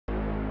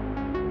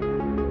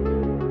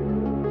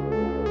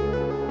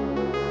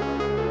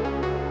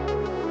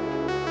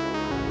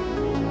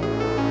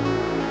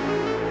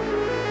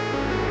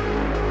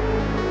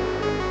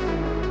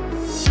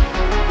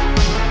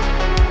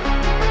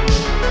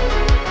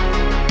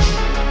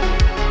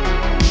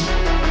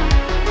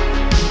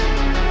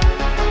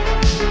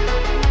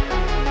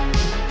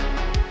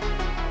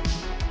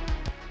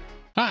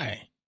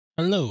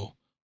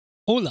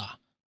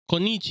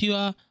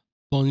konnichiwa,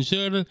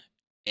 bonjour,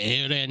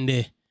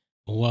 erende.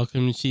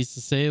 Welcome to Cheese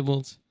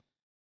Disabled.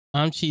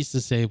 I'm Cheese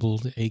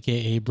Disabled,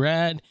 aka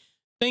Brad.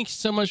 Thanks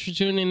so much for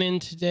tuning in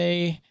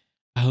today.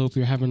 I hope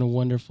you're having a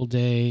wonderful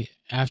day.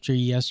 After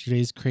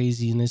yesterday's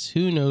craziness,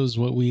 who knows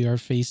what we are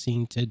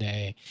facing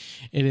today.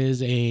 It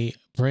is a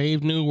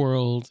brave new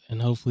world,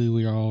 and hopefully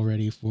we are all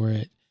ready for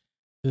it.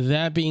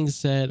 That being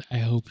said, I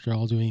hope you're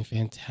all doing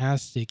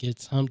fantastic.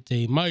 It's hump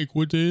day. Mike,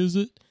 what day is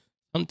it?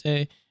 Hump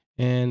day.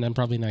 And I'm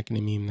probably not going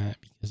to meme that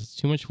because it's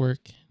too much work.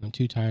 I'm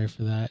too tired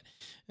for that.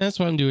 And that's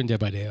why I'm doing Dead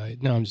by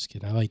Daylight. No, I'm just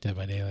kidding. I like Dead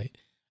by Daylight.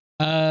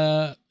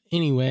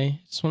 Anyway,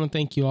 just want to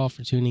thank you all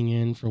for tuning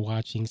in, for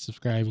watching,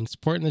 subscribing,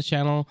 supporting the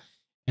channel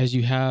as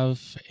you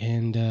have.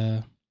 And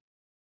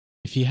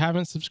if you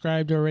haven't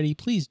subscribed already,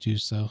 please do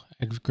so.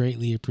 I'd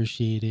greatly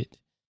appreciate it.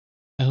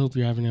 I hope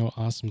you're having an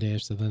awesome day.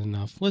 I've said that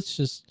enough. Let's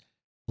just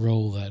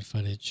roll that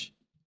footage.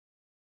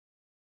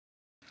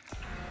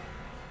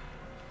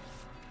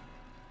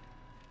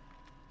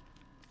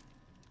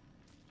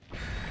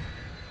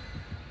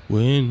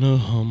 When a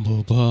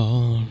humble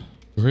bard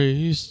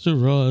raced to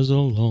rise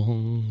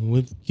along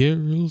with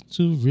Geralt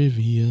to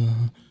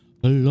Rivia,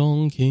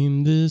 along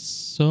came this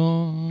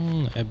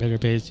song. I better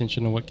pay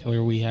attention to what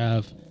killer we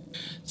have.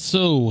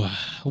 So,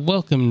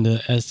 welcome to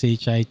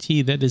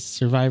SHIT. That is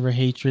Survivor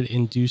Hatred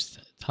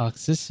Induced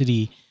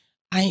Toxicity.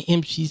 I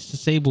am Cheese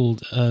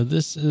Disabled.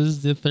 This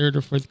is the third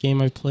or fourth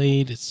game I've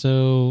played,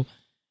 so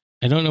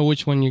I don't know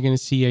which one you're going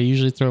to see. I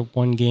usually throw up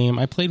one game.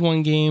 I played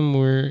one game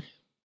where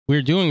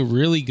we're doing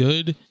really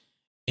good,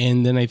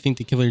 and then I think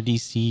the killer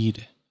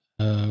DC'd,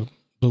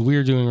 but we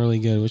were doing really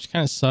good, which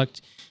kind of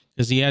sucked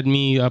because he had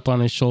me up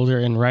on his shoulder,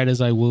 and right as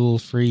I will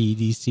free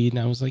DC'd, and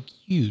I was like,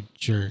 you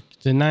jerk,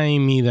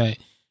 denying me that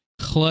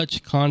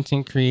clutch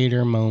content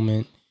creator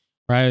moment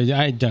where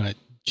I had done it.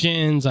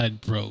 Gens,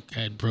 I'd broke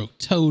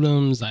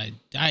totems,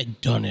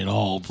 I'd done it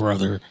all,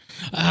 brother.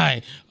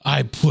 I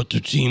put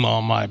the team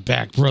on my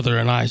back, brother,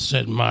 and I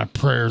said my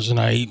prayers and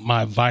I ate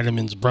my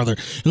vitamins, brother.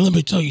 And let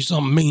me tell you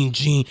something, Mean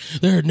Gene,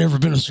 there had never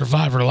been a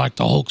survivor like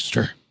the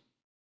Hulkster.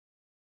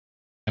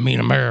 I mean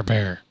a Mare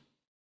Bear,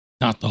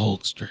 not the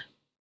Hulkster.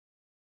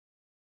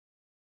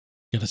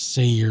 You gotta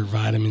say your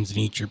vitamins and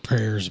eat your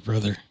prayers,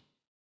 brother.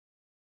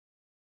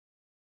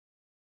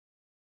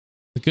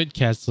 The good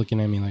cat's looking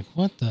at me like,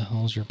 what the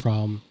hell's your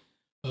problem?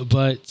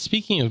 But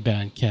speaking of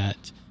bad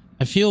cat,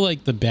 I feel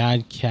like the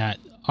bad cat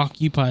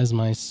occupies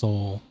my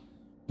soul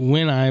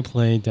when I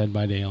play Dead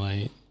by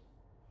Daylight.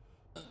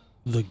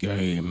 The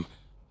game.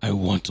 I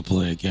want to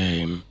play a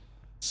game.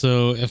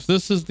 So if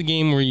this is the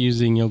game we're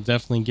using, you'll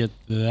definitely get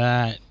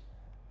that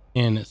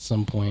in at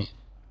some point.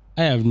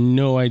 I have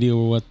no idea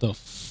what the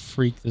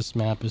freak this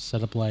map is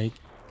set up like.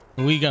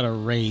 We got a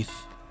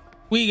Wraith.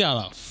 We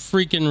got a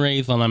freaking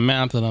Wraith on a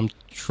map that I'm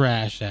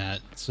trash at.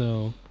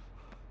 So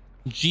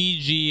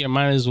GG, I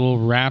might as well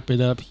wrap it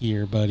up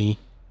here, buddy.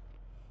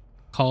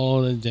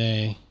 Call it a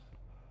day.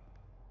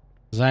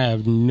 Because I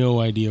have no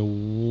idea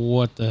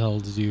what the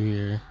hell to do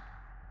here.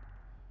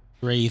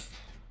 Wraith.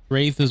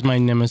 Wraith is my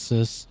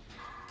nemesis.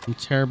 I'm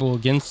terrible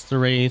against the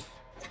Wraith.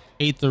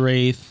 Hate the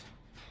Wraith.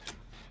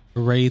 The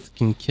Wraith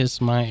can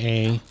kiss my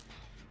A.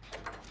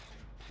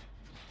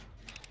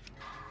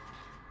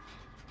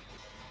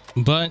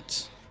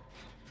 But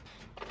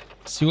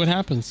see what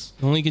happens.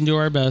 Only can do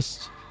our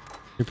best.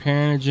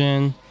 Repairing a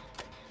gen.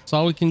 That's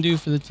all we can do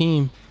for the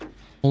team.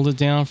 Hold it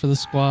down for the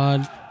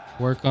squad.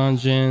 Work on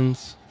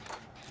gens.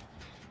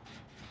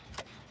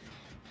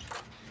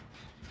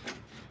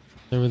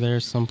 Over there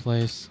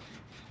someplace.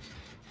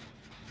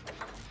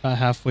 About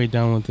halfway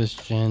done with this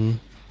gen.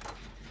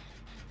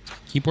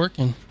 Keep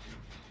working.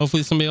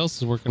 Hopefully somebody else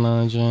is working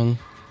on a gen.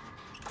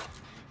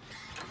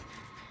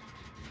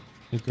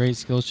 A great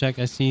skill check.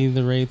 I see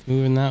the Wraith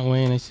moving that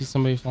way, and I see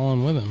somebody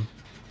falling with him.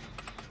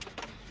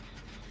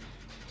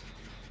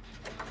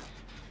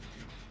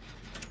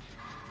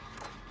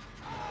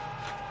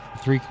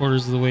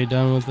 Three-quarters of the way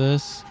done with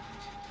this.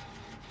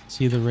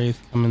 See the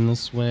Wraith coming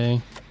this way.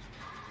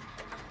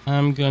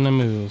 I'm gonna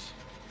move.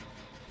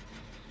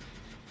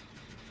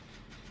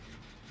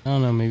 I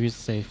don't know, maybe it's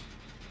safe.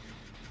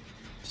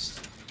 Just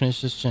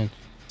finish this gen.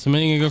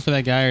 Somebody gonna go for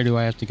that guy, or do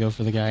I have to go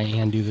for the guy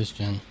and do this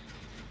gen?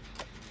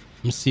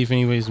 Let's see if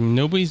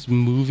nobody's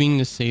moving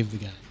to save the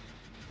guy.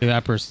 Okay,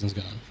 that person's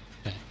gone.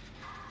 Okay,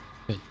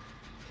 good.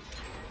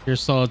 You're a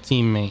solid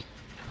teammate,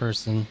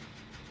 person.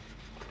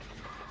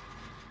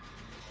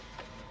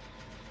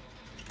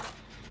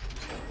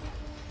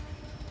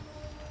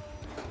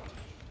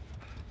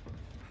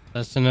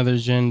 That's another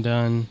gen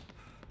done.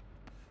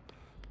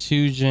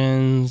 2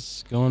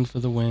 gens going for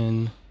the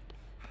win.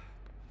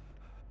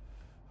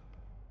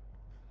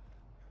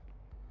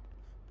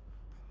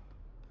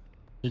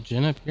 Is there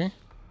gen up here?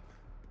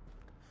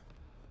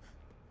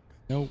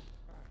 Nope.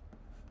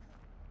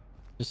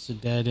 Just a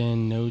dead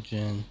end, no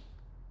gen.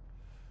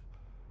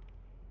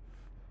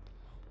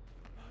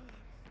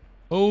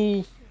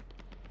 Oh,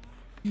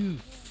 you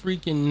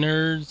freaking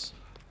nerds.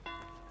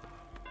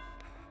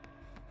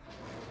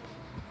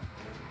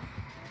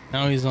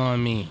 Now he's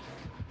on me.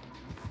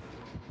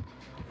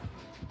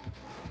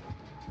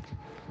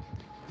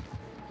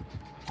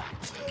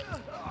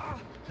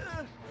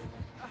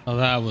 Oh,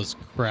 that was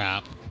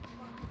crap.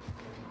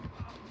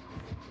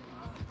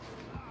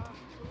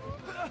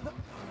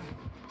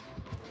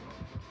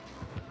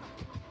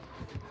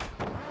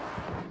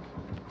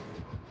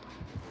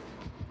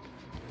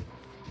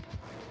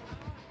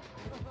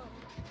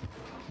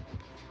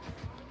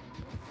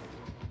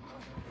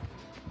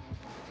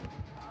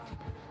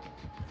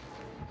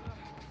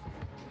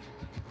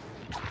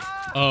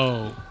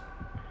 Oh,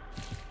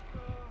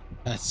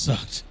 that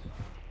sucked.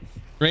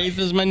 Wraith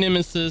is my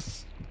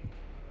nemesis.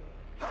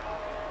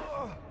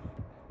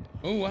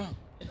 Oh wow.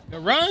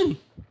 Run!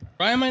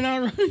 Why am I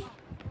not running?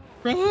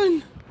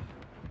 Run!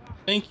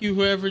 Thank you,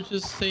 whoever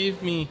just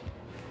saved me.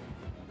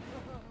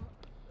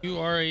 You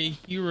are a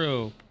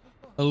hero.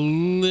 A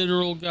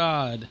literal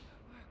god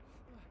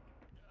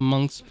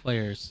amongst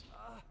players.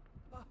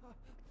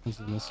 What's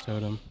in this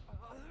totem?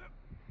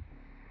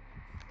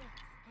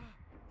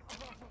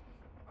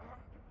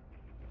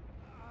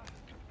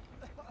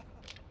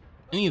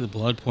 I need the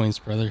blood points,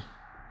 brother.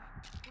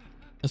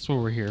 That's what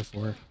we're here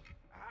for.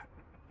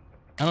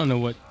 I don't know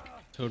what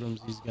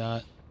totems he's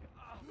got.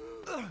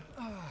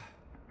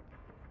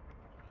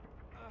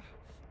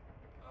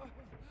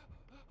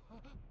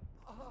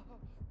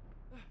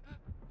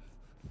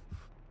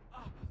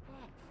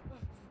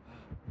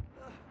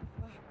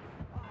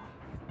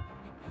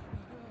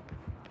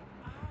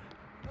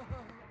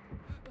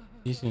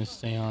 He's gonna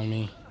stay on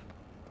me.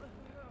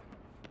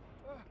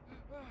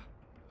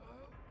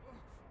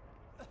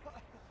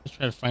 Let's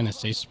try to find a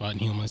safe spot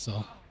and heal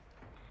myself.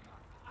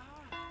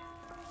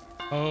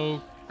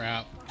 Oh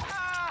crap.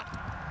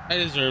 I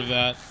deserve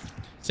that.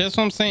 See, that's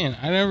what I'm saying.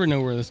 I never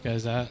know where this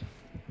guy's at.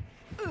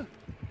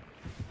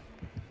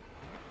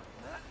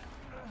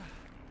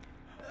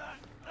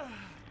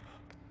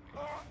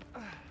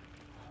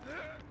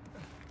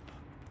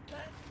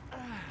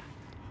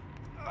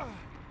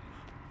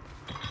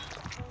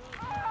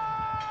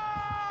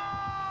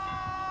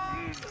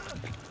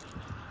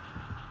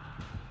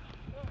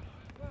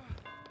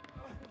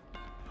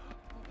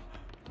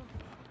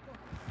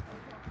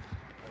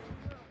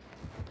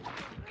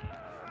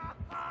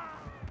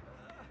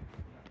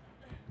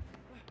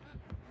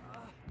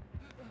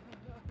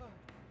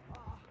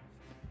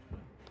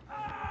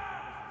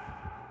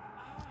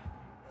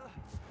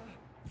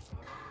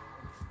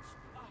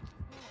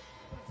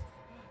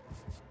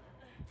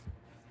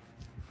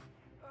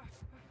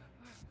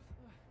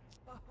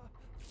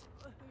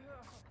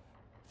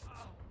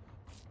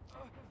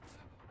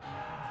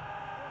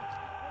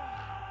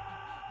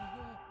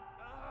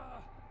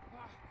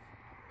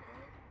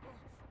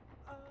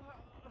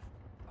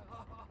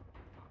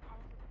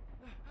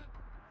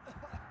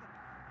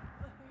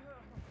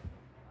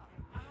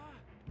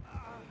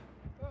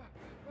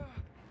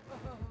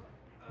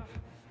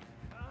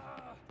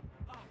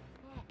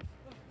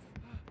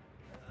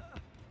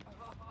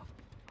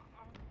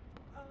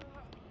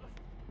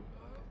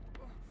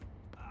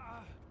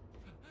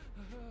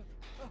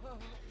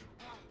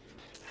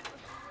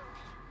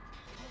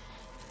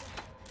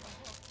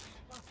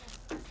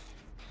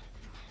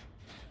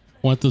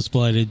 Want this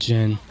blighted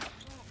gin.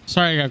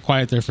 Sorry I got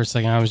quiet there for a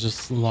second. I was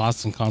just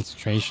lost in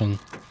concentration.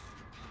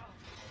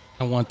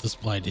 I want this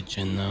blighted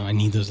gin though. I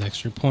need those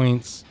extra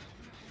points.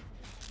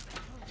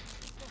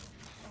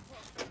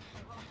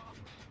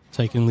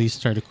 So I can at least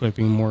start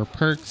equipping more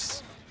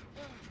perks.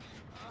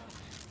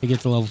 I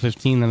get to level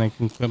 15, then I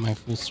can equip my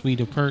full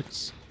suite of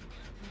perks.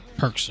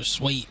 Perks are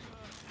sweet.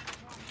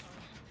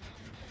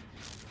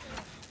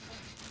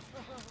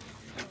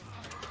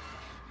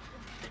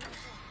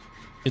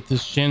 Get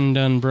this gin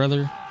done,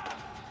 brother.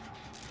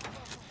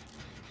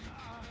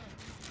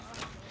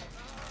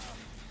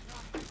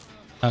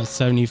 About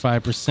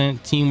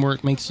 75%.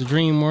 Teamwork makes the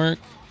dream work.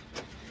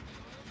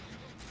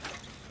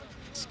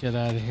 Let's get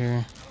out of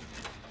here.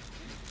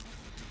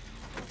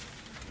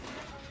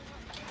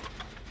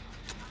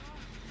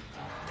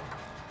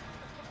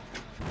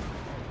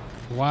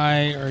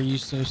 Why are you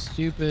so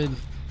stupid?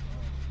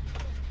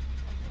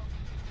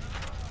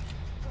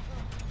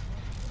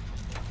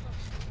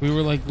 We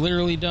were like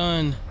literally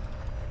done.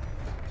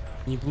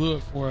 And you blew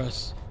it for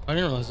us. I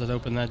didn't realize I'd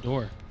opened that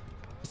door.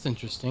 That's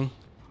interesting.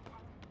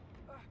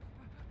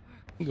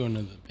 I'm going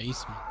to the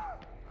basement.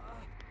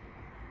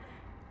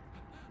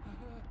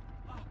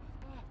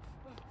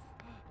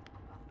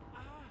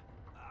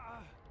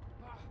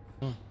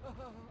 Huh.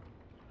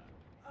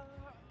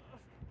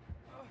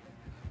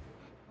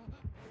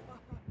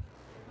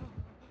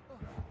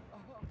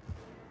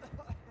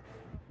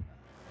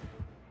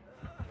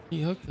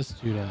 He hooked this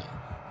dude up.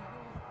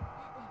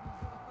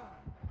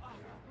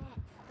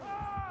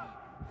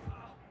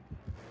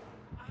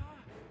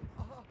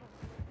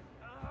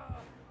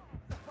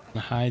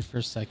 Hide for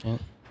a second.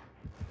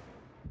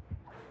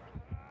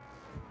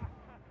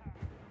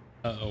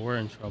 Uh-oh, we're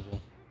in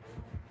trouble.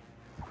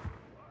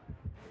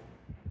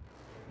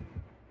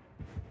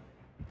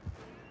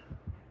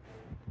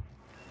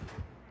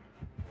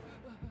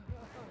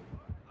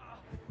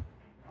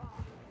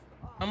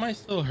 How am I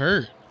still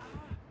hurt?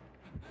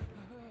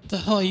 What the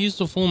hell? I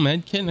used a full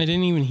med kit and I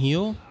didn't even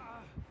heal?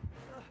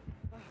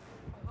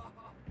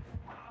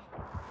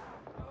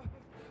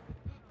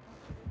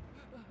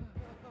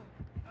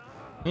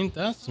 Ain't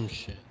that some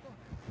shit?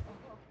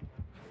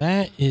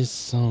 That is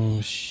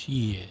some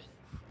shit.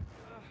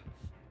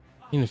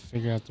 I need to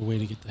figure out the way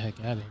to get the heck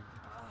out of here.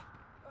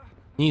 I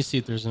need to see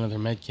if there's another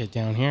med kit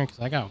down here because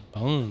I got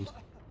boned.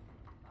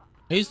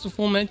 I used a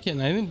full med kit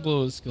and I didn't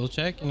blow a skill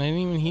check and I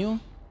didn't even heal.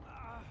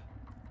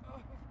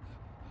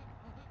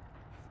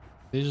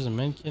 There's a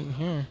med kit in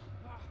here.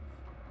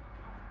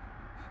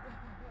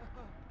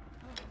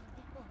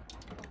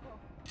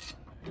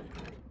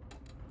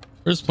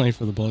 We're just playing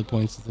for the bullet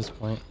points at this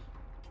point.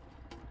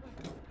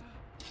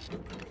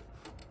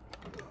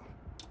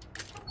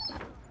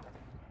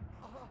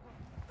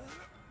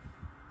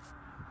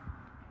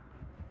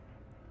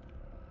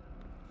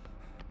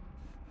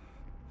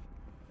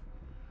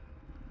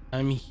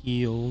 I'm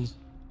healed.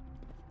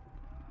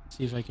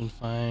 See if I can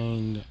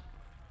find...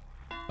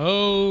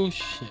 Oh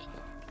shit.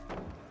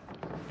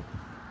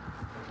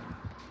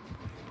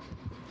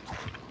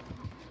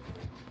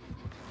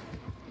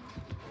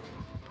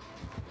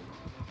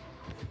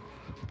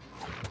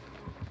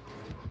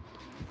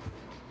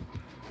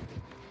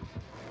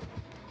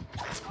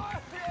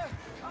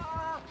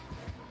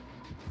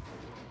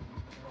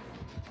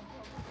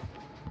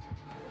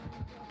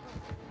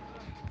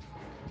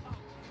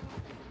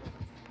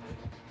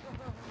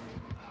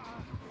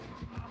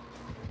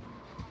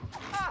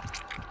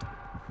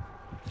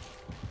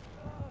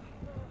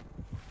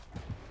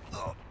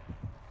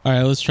 All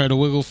right, let's try to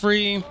wiggle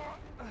free.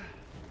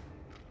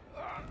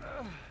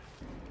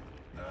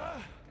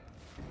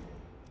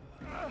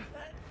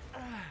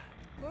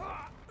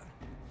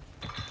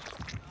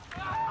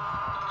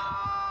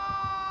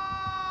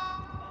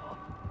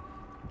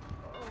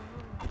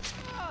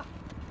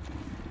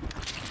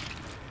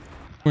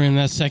 We're in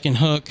that second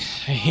hook.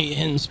 I hate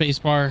hitting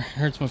spacebar.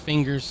 Hurts my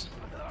fingers.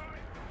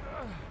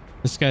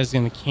 This guy's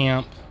gonna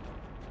camp.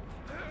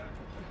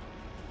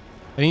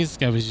 I think this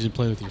guy was usually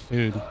play with your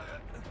food.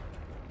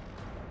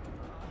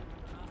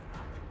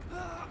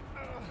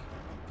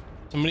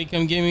 Somebody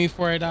come get me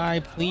before I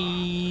die,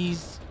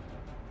 please.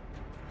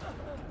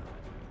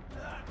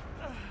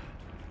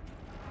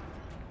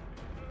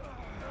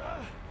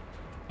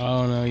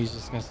 Oh no, he's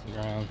just gonna sit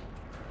around.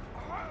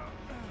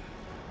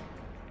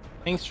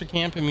 Thanks for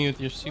camping me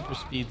with your super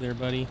speed there,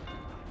 buddy.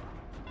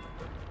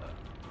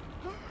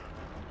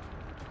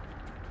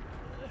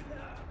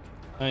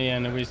 Oh yeah,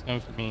 nobody's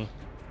coming for me.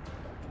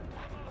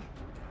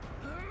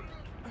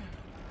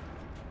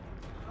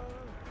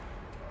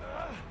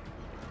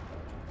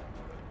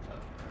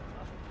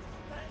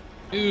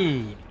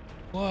 Dude,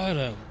 what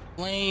a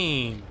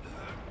flame.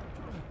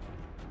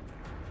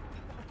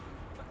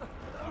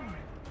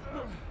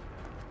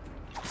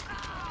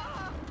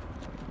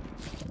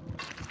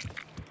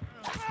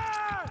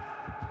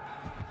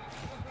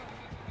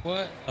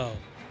 What a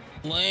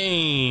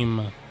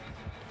flame.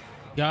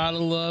 Gotta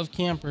love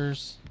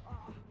campers.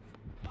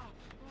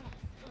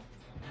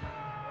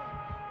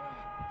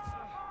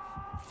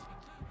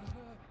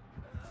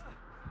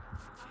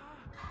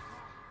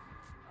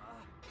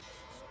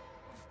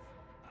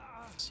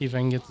 See if I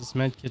can get this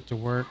med kit to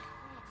work.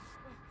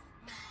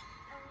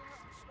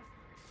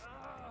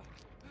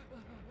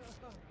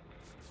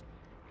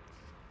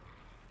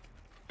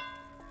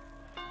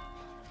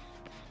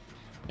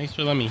 Thanks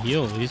for letting me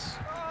heal at least.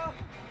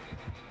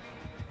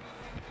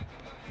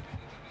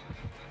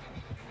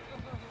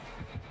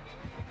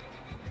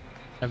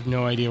 I have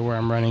no idea where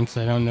I'm running because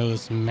I don't know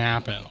this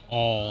map at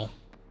all.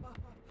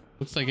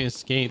 Looks like I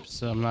escaped,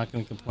 so I'm not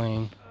going to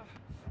complain.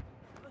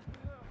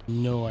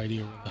 No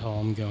idea where the hell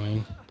I'm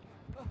going.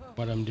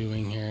 What I'm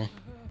doing here.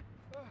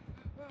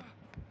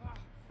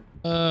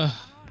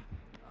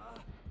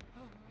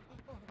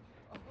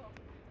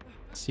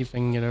 See if I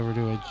can get over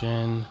to a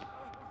gen.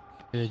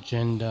 Get a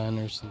gen done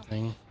or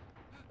something.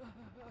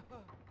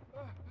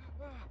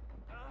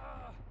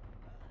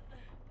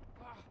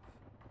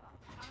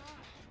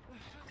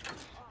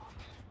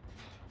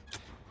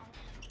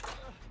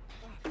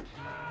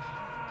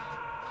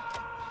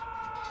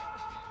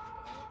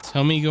 Is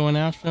homie going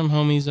after him?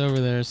 Homie's over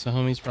there, so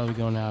homie's probably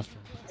going after him.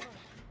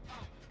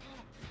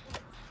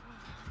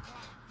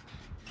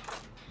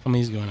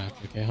 Homie's going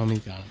after. Okay, homie's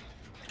got him.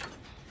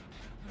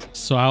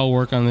 So I'll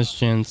work on this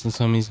gen since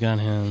homie's got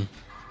him.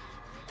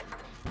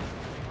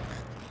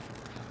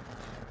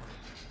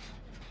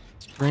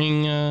 Let's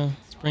bring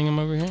him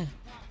over here.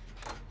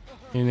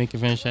 Maybe make a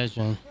finish that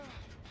gen.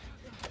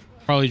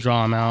 Probably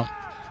draw him out.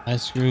 I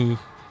missed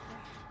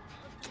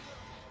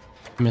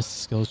the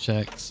skill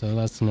check, so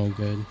that's no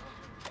good.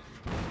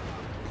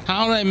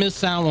 How did I miss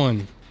that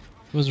one?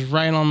 It was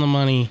right on the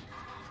money.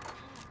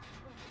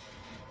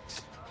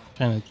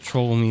 Trying to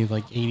troll me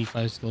like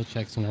 85 skill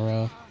checks in a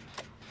row.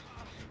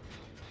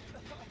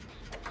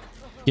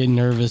 Getting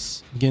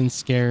nervous, getting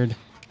scared.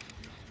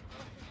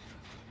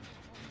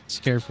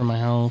 Scared for my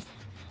health.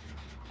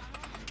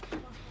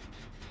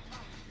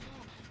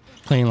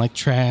 Playing like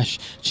trash.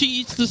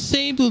 Cheats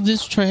disabled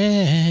this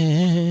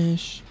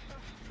trash.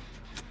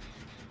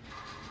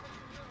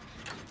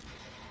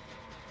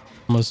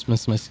 Almost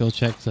missed my skill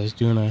check because I was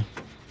doing a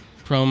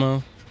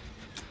promo.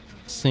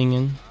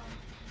 Singing.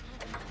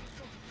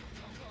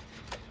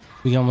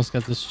 We almost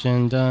got this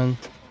gen done.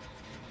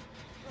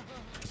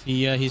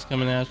 Yeah, he's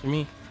coming after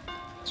me.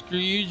 Screw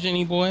you,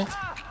 Jenny boy.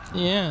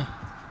 Yeah.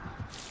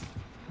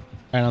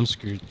 Alright, I'm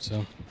screwed,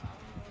 so.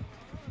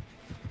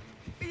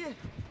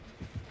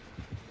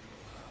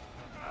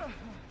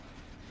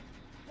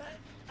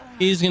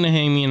 He's gonna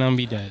hang me and I'm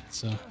be dead,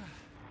 so.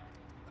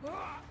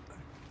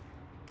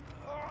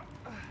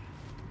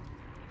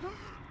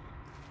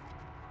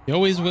 You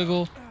always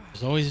wiggle.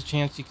 There's always a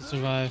chance you can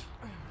survive.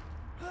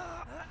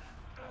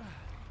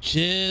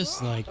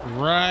 Just like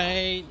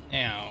right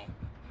now.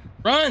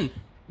 Run!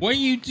 What are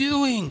you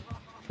doing?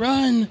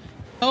 Run!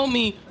 Help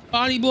me!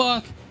 Body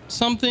block!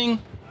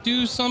 Something!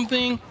 Do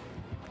something!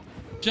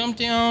 Jump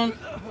down!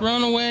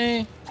 Run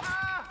away!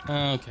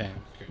 Okay.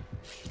 Good.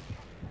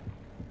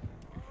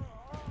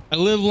 I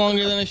lived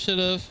longer than I should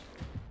have.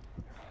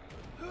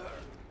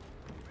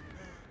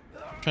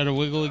 Try to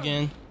wiggle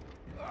again.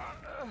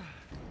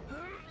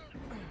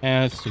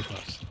 And it's too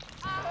close.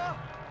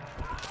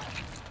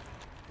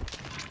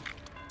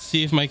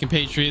 See if my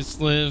compatriots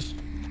live.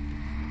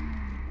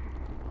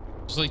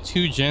 There's like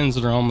 2 gens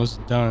that are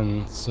almost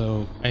done,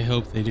 so I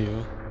hope they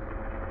do.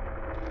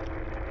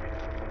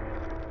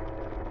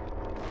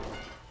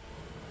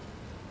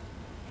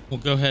 We'll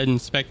go ahead and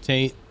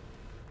spectate.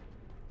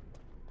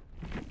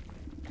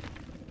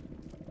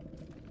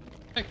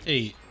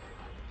 Spectate.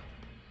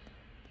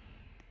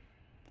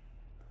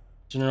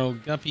 General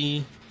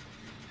Guppy.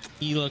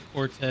 Ela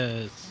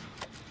Cortez.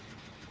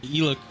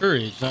 Ela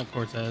Courage, not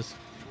Cortez.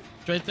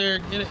 It's right there,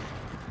 get it.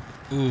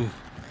 Ooh,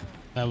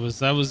 that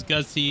was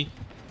gutsy.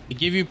 I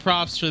give you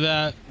props for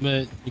that,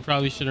 but you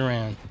probably should have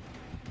ran.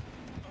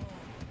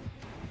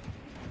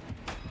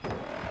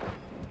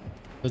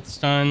 But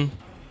stun.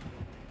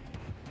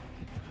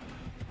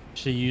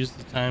 Should use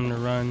the time to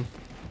run.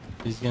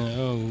 He's gonna.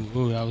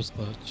 Oh, that was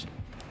clutch.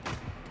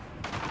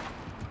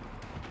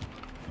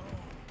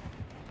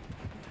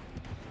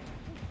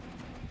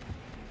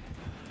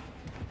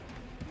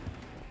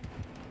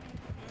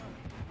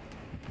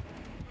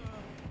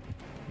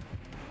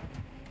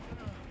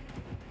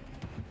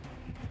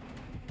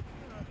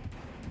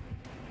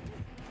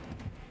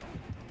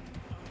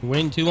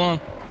 Waiting too long.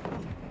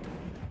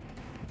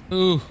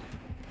 Ooh.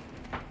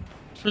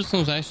 First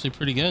one was actually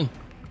pretty good.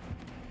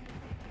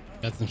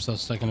 Got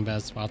themselves stuck in a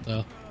bad spot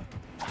though.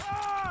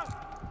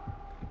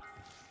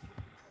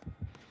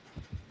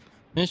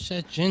 Finish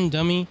that gen,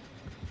 dummy.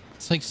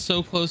 It's like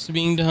so close to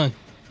being done.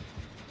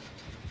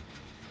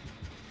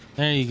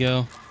 There you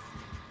go.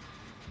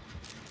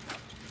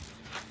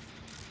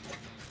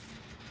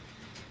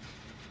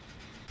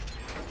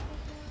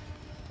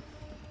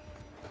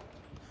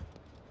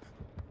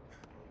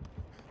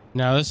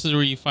 Now this is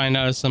where you find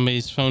out if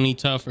somebody's phony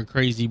tough or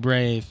crazy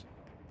brave,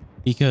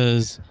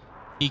 because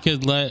he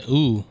could let,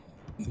 ooh,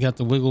 got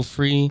the wiggle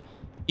free.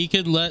 He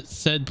could let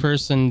said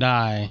person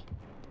die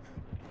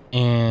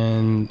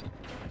and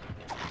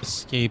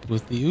escape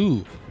with the,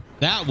 ooh,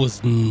 that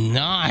was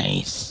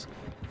nice.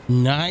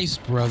 Nice,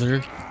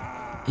 brother.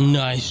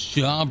 Nice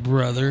job,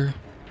 brother.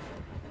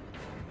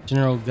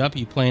 General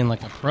Guppy playing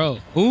like a pro.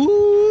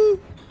 Ooh,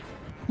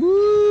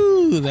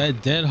 ooh,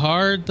 that dead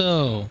hard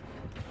though.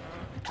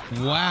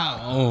 Wow.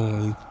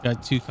 Oh, he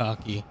got too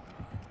cocky.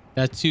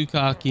 Got too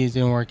cocky. It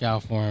didn't work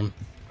out for him.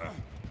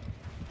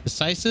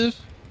 Decisive?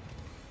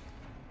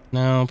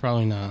 No,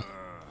 probably not.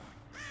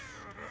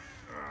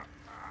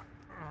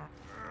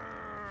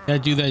 Gotta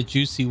do that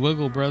juicy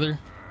wiggle, brother.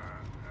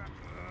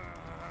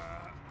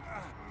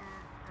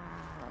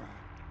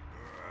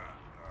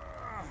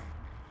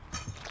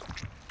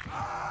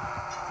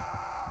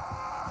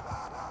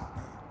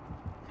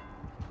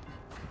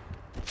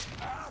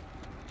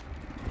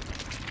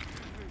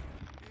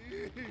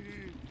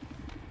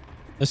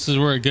 This is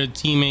where a good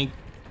teammate.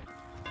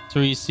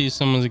 So you see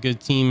someone's a good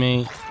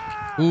teammate.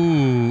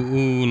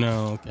 Ooh,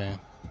 no, okay.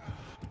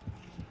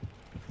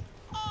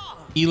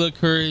 Ela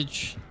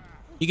Courage.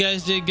 You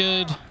guys did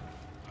good. You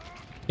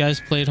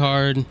guys played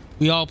hard.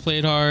 We all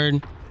played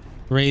hard.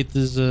 Wraith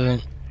is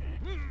a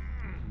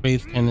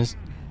Wraith kind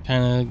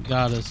of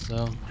got us,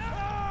 so.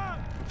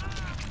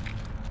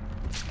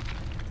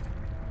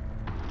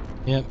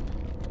 Yep.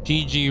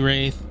 GG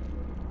Wraith.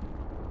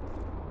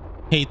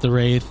 Hate the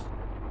Wraith.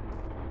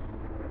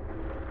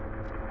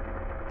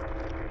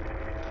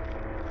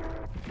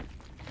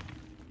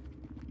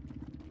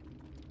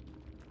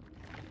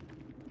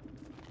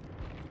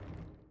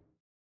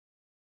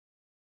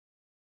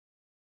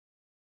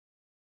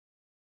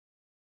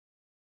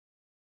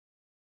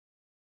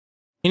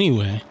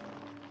 Anyway,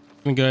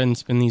 I'm gonna go ahead and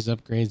spin these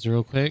upgrades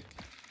real quick.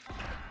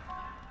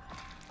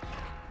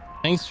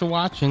 Thanks for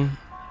watching.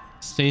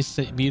 Stay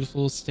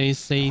beautiful, stay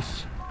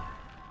safe.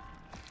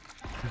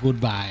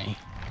 Goodbye.